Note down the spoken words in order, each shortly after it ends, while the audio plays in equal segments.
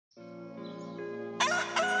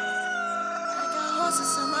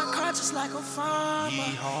horses in my car just like a farmer.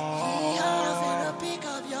 Yeehaw. Yeehaw, finna pick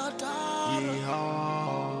up your dog.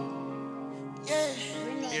 Yeehaw.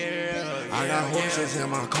 Yeah. I got horses in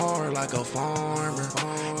my car like a farmer.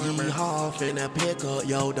 Yeehaw, finna pick up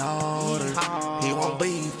your daughter. He want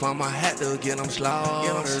beef, I'ma have to get him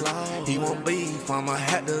slaughtered. He want beef, I'ma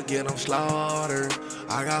have to get him slaughtered.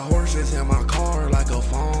 I got horses in my car like a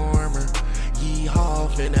farmer. Yeehaw,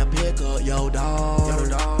 finna pick up your daughter.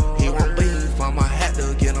 He want beef, I'ma have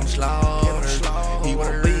to get him slaughtered. He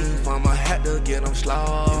want beef, I'ma have to get him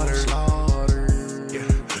slaughtered. Yeah.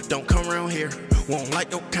 Don't come around here, won't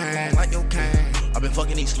like your kind. I've been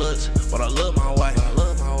fucking these sluts, but I love my wife.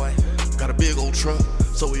 Got a big old truck,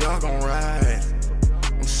 so we all gon' ride.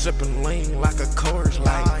 I'm sipping lean like a Coors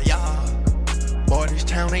Light. Boy, this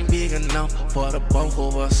town ain't big enough for the both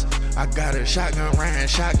of us. I got a shotgun round,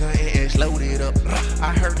 shotgun and it's loaded up.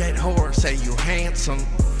 I heard that whore say you handsome.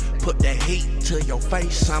 Put that heat to your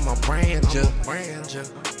face, I'm a brand ya.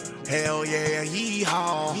 Hell yeah,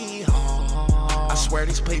 yeehaw. I swear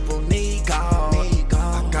these people need God.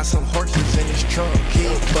 I got some horses in this truck,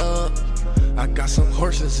 keep up. I got some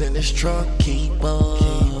horses in this truck, keep up.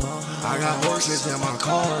 I got horses in my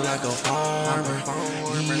car like a farmer.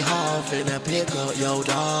 Yeehaw, finna pick up your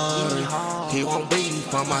daughter. He want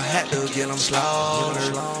beef, I'ma have to get him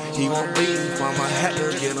slaughtered. He want beef, I'ma have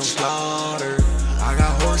to get him slaughtered. I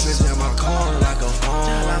got horses in my car like a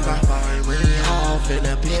farmer. Yeehaw,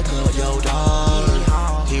 finna pick up your daughter.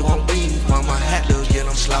 He want beef, I'ma have to get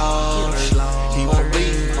him slaughtered. He want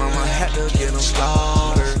beef, I'ma have to get him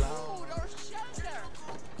slaughtered.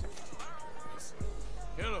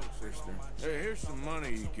 Hello, sister. Hey, here's some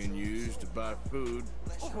money you can use to buy food.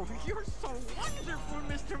 Oh, you're so wonderful,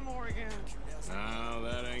 Mr. Morgan. No,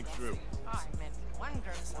 that ain't true. I meant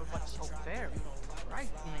wonderful, but so very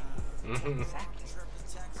frightening. Exactly.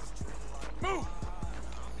 Move!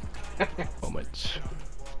 Moments.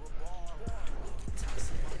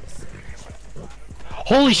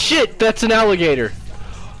 Holy shit, that's an alligator.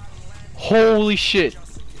 Holy shit.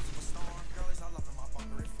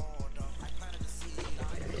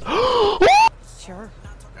 Sure.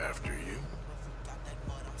 After you.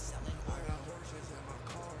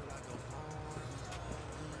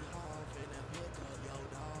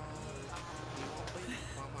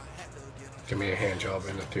 Give me a hand job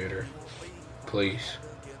in the theater. Please.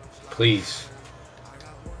 Please.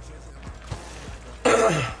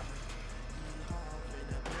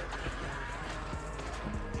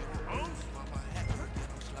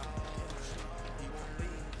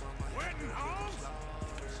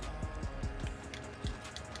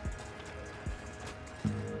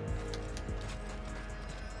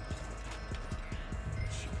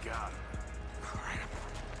 She got him. Crap.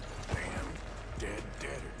 Damn. Dead.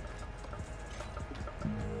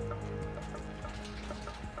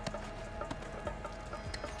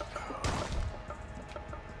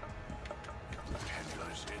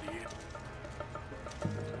 Penniless idiot.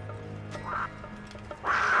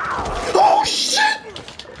 Oh shit!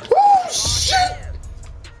 Oh shit!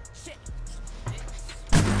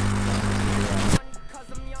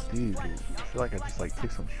 Dude, I feel like I just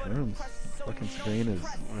took some shrooms. Fucking screen is.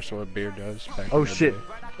 That's what beer does. Back Oh in the shit! day.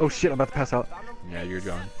 Oh shit! I'm about to pass out. Yeah, you're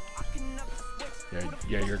gone.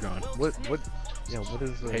 Yeah, you're gone. What? Yeah, what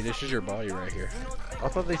is? Hey, this is your body right here. I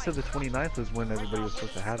thought they said the 29th was when everybody was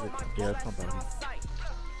supposed to have it. Yeah, that's my body.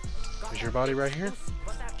 Is your body right here?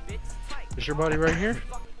 Is your body right here?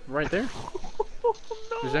 Right there?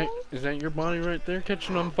 Is that your body right there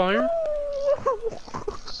catching on fire?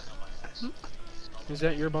 Is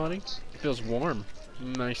that your body? It feels warm.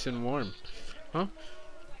 Nice and warm. Huh?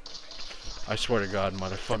 I swear to God,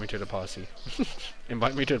 motherfucker, me to the posse.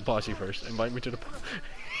 Invite me to the posse first. Invite me to the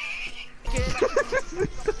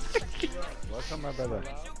Welcome, my brother.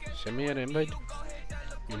 Send me an invite.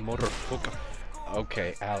 You motherfucker.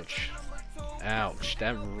 Okay, ouch. Ouch,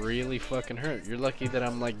 that really fucking hurt. You're lucky that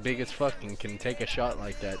I'm like big as fuck and can take a shot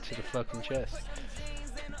like that to the fucking chest.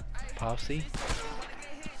 Posse?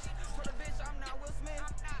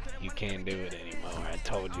 You can't do it anymore. I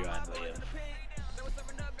told you I'd live.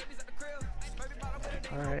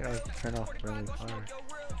 Alright, I'll turn off friendly fire.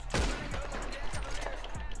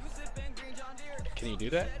 Can you do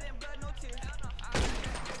that?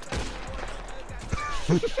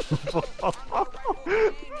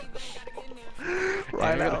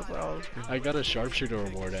 Right I now, got, I got a sharpshooter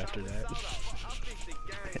award after that.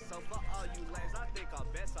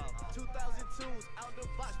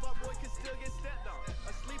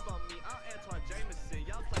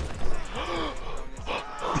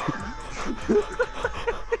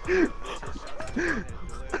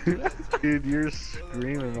 Dude, you're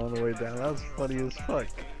screaming on the way down. That was funny as fuck.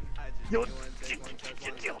 Yo.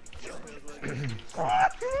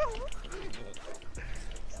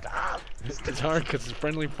 Stop. It's hard because the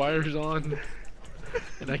friendly fire's on,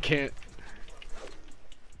 and I can't.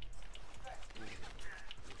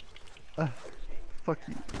 Fuck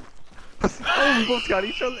you. Oh, we both got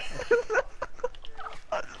each other.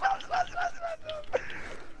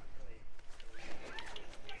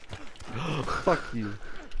 Fuck you.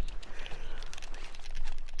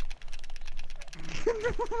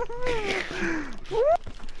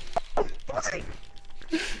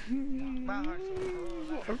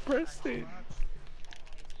 I pressed it.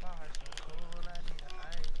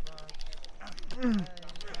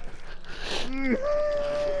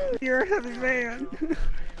 You're a heavy man.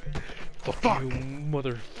 Fuck you,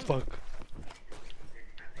 motherfucker.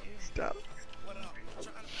 Stop.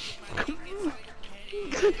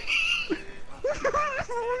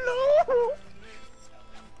 Oh no!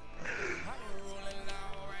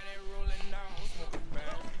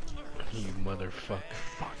 You motherfucker.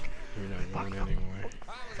 Fuck. You're not going anywhere.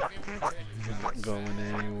 You're not going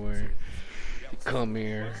anywhere. Come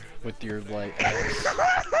here with your light ass.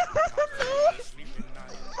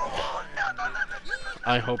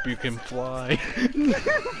 I hope you can fly.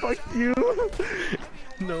 Fuck you.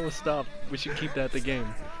 No, stop. We should keep that the game.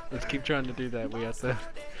 Let's keep trying to do that. We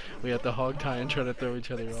have to hog tie and try to throw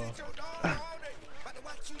each other off.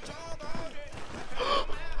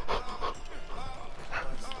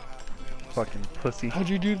 Fucking pussy. How'd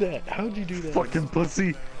you do that? How'd you do that? Fucking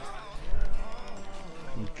pussy.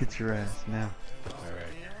 Get your ass now.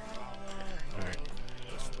 Alright. Alright.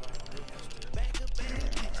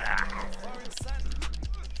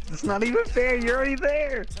 It's not even fair. You're already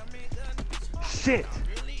there. Shit.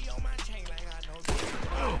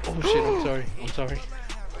 Oh shit, I'm sorry. I'm sorry.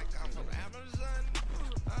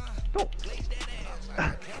 No.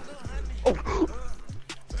 Oh.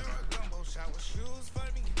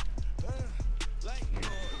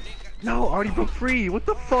 No, already broke free. What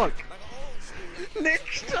the fuck?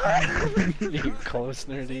 Next time. You're close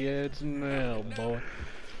near the edge now, boy.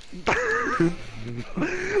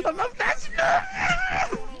 I'm not fast enough.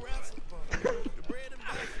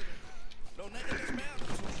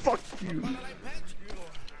 Fuck you.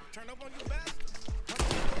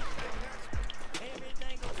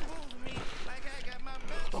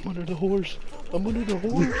 I'm under the horse. I'm under the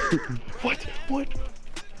horse. What? What?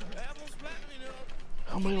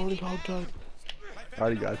 How am I already hog-tied? I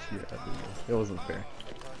already got you. It wasn't fair.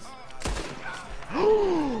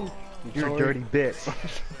 You're a dirty bitch.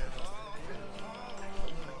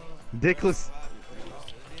 Dickless.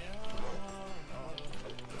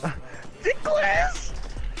 Dickless!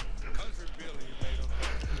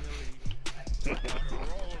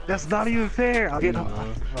 That's not even fair. I'll get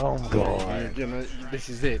oh my god. This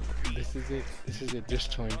is it. This is it. This is it. This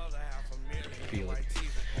time. Feel it.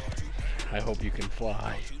 I hope you can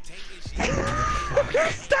fly.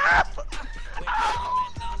 Stop!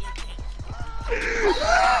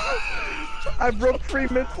 I broke free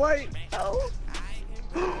mid-flight. Oh.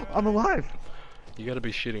 I'm alive. You gotta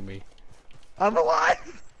be shitting me. I'm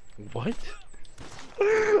alive. What?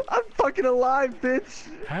 I'm fucking alive, bitch.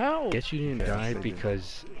 How? Guess you didn't die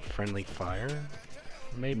because friendly fire?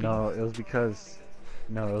 Maybe? No, it was because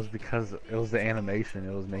it was the animation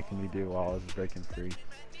it was making me do while I was breaking free.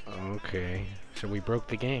 Okay. So we broke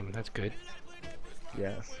the game. That's good.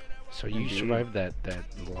 Yes. So you Indeed. survived that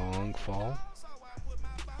long fall?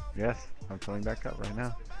 Yes. I'm coming back up right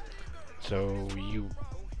now. So you...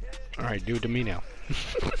 Alright, do it to me now.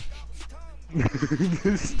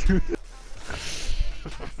 This dude.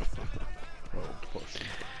 Oh, pussy.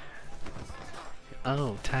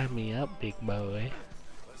 Oh, tie me up, big boy.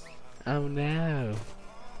 Oh no.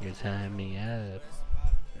 You're tying me up.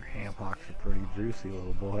 Your ham hocks are pretty juicy,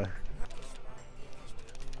 little boy.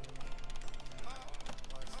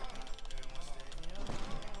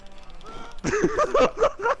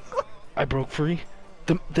 I broke free.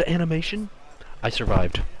 The animation? I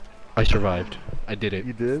survived. I survived. I did it.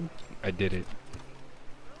 You did? I did it.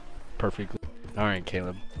 Perfectly. Alright,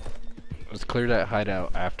 Caleb. Let's clear that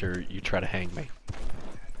hideout after you try to hang me.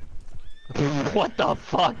 What the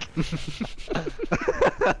fuck?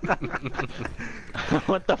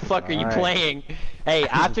 What the fuck are you playing? Hey,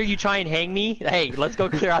 after you try and hang me, hey, let's go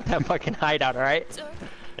clear out that fucking hideout, alright?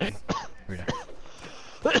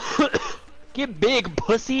 Get big,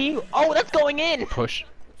 pussy! Oh, that's going in! Push.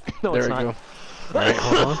 No, There it's we not. go. Alright,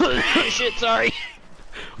 hold on. Shit, sorry.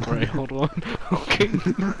 Alright, hold on. Okay.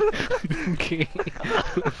 Okay.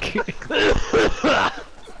 Okay.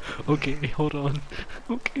 Okay, hold on.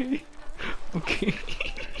 Okay. Okay.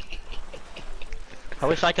 I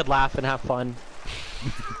wish I could laugh and have fun.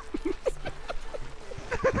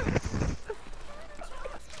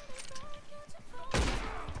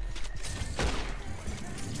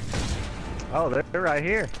 Oh, they're right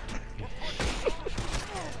here.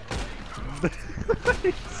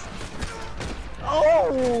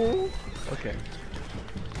 Oh! Okay.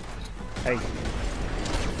 Hey.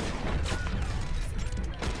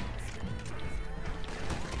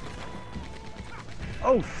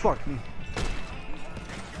 Oh, fuck me.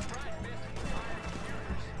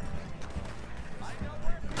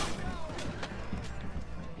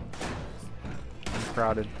 I'm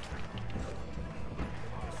crowded.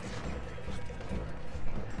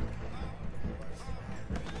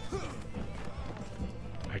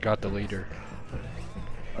 I got the leader.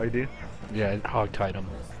 Oh, you do? Yeah, hog tied him.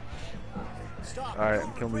 Alright,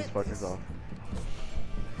 I'm killing these fuckers off.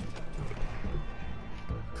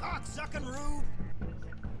 Cocksucking Rube.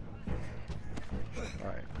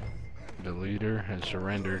 Alright. The leader has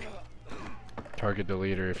surrendered. Target the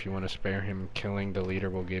leader. If you want to spare him, killing the leader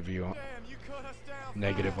will give you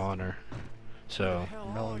negative honor. So,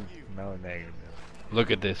 No negative. look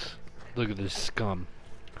at this. Look at this scum.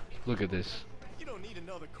 Look at this. You don't need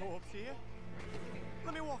another corpse here.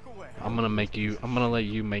 Let me walk away. I'm gonna let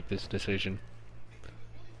you make this decision.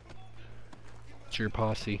 It's your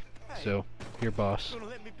posse. So, your boss. Gonna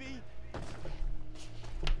let me be?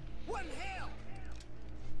 What in hell?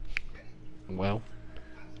 Well,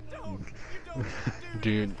 Don't. You don't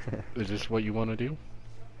dude, is this what you want to do?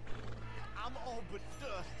 I'm all but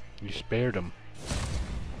dust. You spared him.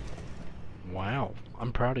 Wow,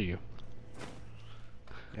 I'm proud of you.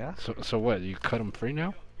 Yeah? So what? You cut him free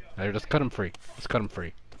now? There, just cut him free. Let's cut him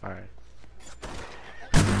free. Alright.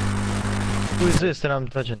 Who is this that I'm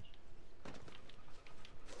touching?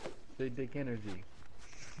 Big dick energy.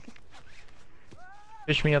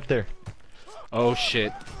 Fish me up there. Oh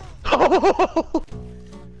shit.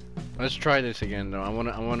 Let's try this again though. I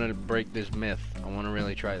wanna break this myth. I wanna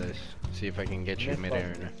really try this. See if I can get you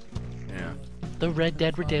midair. Yeah. The Red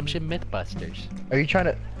Dead Redemption Mythbusters. Are you trying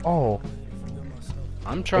to? Oh.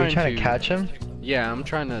 I'm Are trying you trying to catch him? Yeah, I'm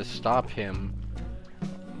trying to stop him,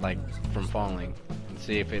 like, from falling, and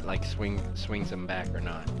see if it like swings him back or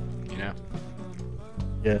not. You know?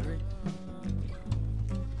 Yeah.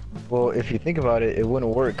 Well, if you think about it, it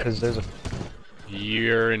wouldn't work because there's a.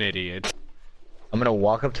 You're an idiot. I'm gonna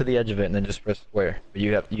walk up to the edge of it and then just press square. But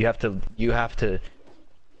you have to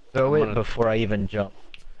throw it before I even jump.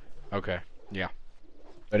 Okay. Yeah.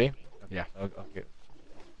 Ready? Yeah. Okay.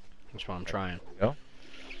 That's what I'm trying. Here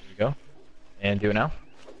we go. And do it now.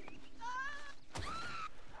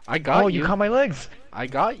 I got you. Oh, you caught my legs. I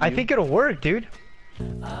got you. I think it'll work, dude.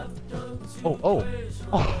 Oh,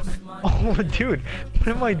 dude. What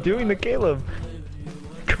am I doing to Caleb?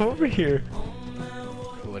 Come over here.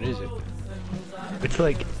 What is it? It's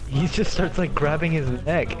like, he just starts like grabbing his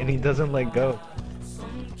neck and he doesn't let go.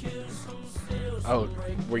 Oh,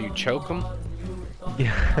 where you choke him?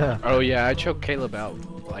 Yeah. Oh yeah, I choked Caleb out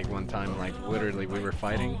like one time. Like literally, we were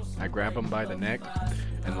fighting. I grabbed him by the neck,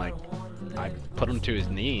 and like I put him to his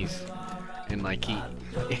knees, and like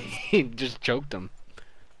he just choked him.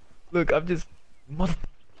 Look, I'm just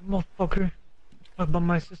motherfucker. Talk about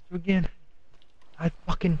my sister again. I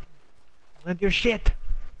fucking love your shit.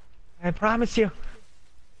 I promise you.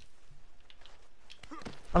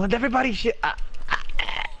 I let everybody shit.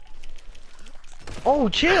 Oh,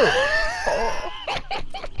 chill. Oh.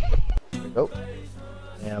 There we go.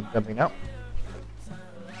 Yeah, I'm jumping out.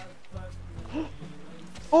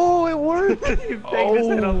 Oh, it worked! He banged his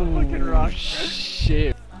head on the fucking rock.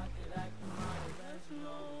 Shit.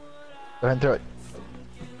 Go ahead and throw it.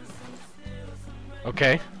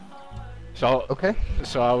 Okay. So Okay.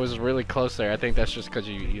 So I was really close there. I think that's just because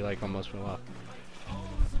you like almost fell off.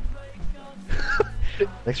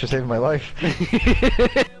 Thanks for saving my life.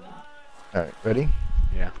 Alright, ready?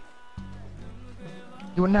 Yeah.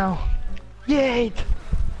 Do it now. Yay!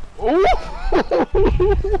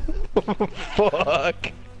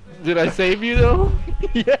 Fuck. Did I save you though?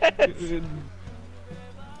 Yes.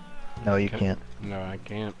 No, you can't. No, I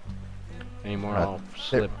can't. Anymore, Right. I'll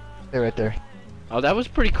slip. Stay right there. Oh, that was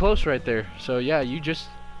pretty close right there. So yeah, you just...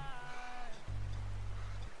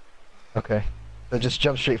 Okay. So just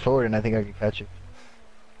jump straight forward and I think I can catch you.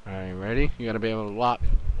 Alright, ready? You gotta be able to lock.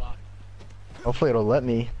 Hopefully it'll let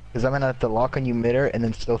me. Because I'm gonna have to lock on you midair and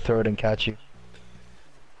then still throw it and catch you.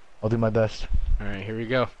 I'll do my best. Alright, here we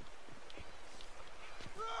go.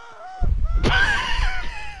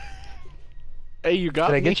 Hey, you got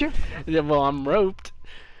Did me. I get you? Yeah, well, I'm roped.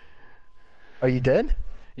 Are you dead?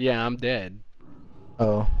 Yeah, I'm dead.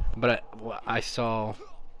 Oh. But I saw.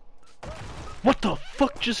 What the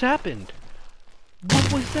fuck just happened?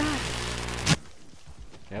 What was that?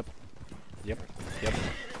 Yep. Yep. Yep.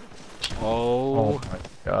 Oh my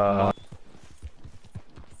god.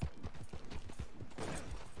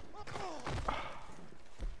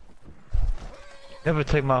 Never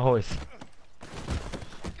take my horse.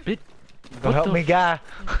 Bit. Go help me, guy.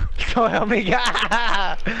 Go help me,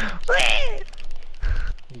 guy.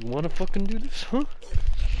 You wanna fucking do this, huh?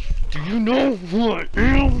 Do you know who I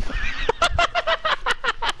am?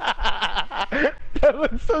 That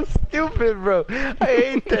was so stupid, bro. I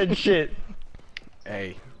hate that shit.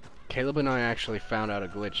 Hey, Caleb and I actually found out a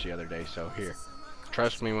glitch the other day, so here.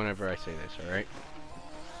 Trust me whenever I say this, alright?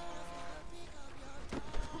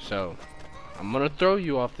 So, I'm gonna throw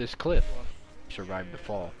you off this cliff. Survive the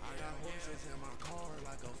fall.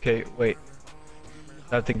 Okay, wait.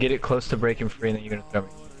 I have to get it close to breaking free and then you're gonna throw me.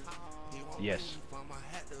 Yes.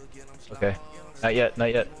 Okay. Not yet,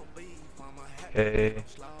 not yet. Okay.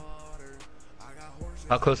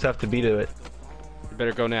 How close do I have to be to it? You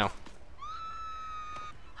better go now.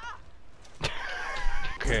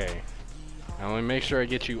 Okay. Now let me make sure I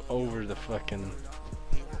get you over the fucking...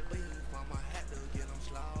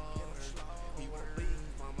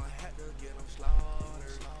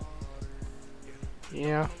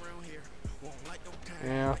 Yeah.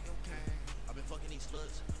 Yeah.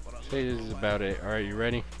 Say this is about it. Alright, you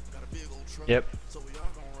ready? Yep.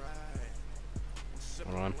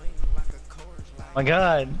 Hold on. My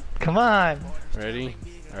god. Come on. Ready?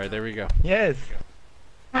 Alright, there we go. Yes.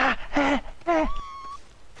 Part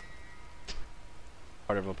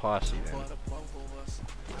of a posse then.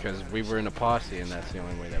 Because we were in a posse and that's the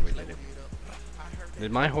only way that we did it.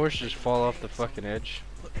 Did my horse just fall off the fucking edge?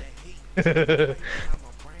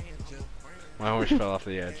 My horse fell off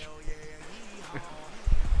the edge.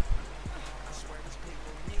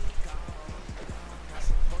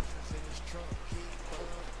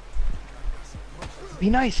 Be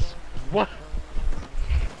nice. What?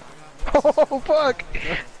 Oh fuck!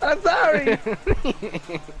 I'm sorry.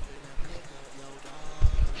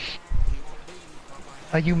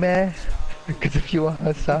 Are you mad? Because if you are,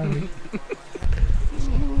 I'm sorry.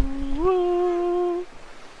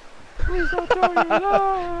 Please don't throw your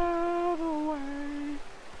love away.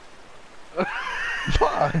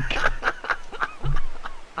 Fuck!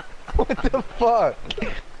 What the fuck?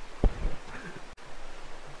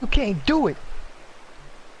 You can't do it!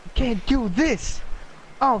 You can't do this!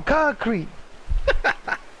 On concrete!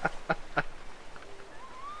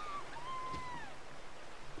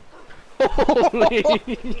 Holy!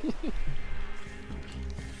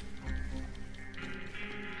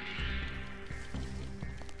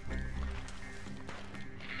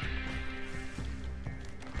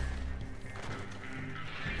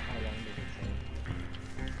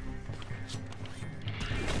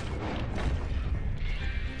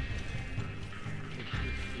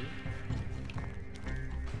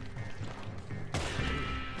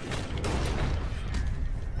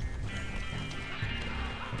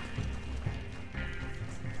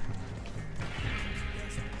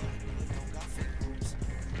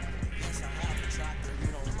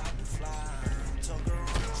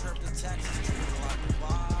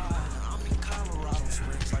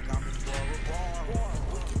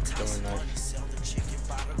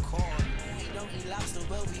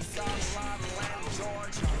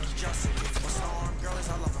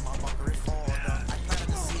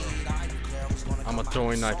 I'm a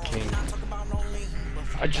throwing knife king.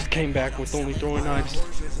 I just came back with only throwing knives.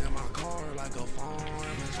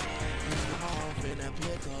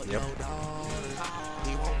 Yep.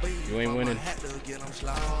 You ain't winning.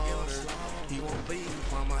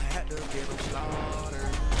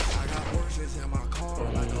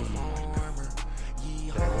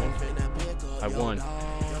 I won.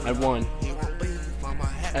 I won.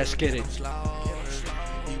 Let's get it.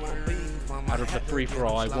 Out of the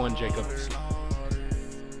free-for-all, I won, Jacob.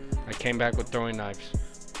 I came back with throwing knives.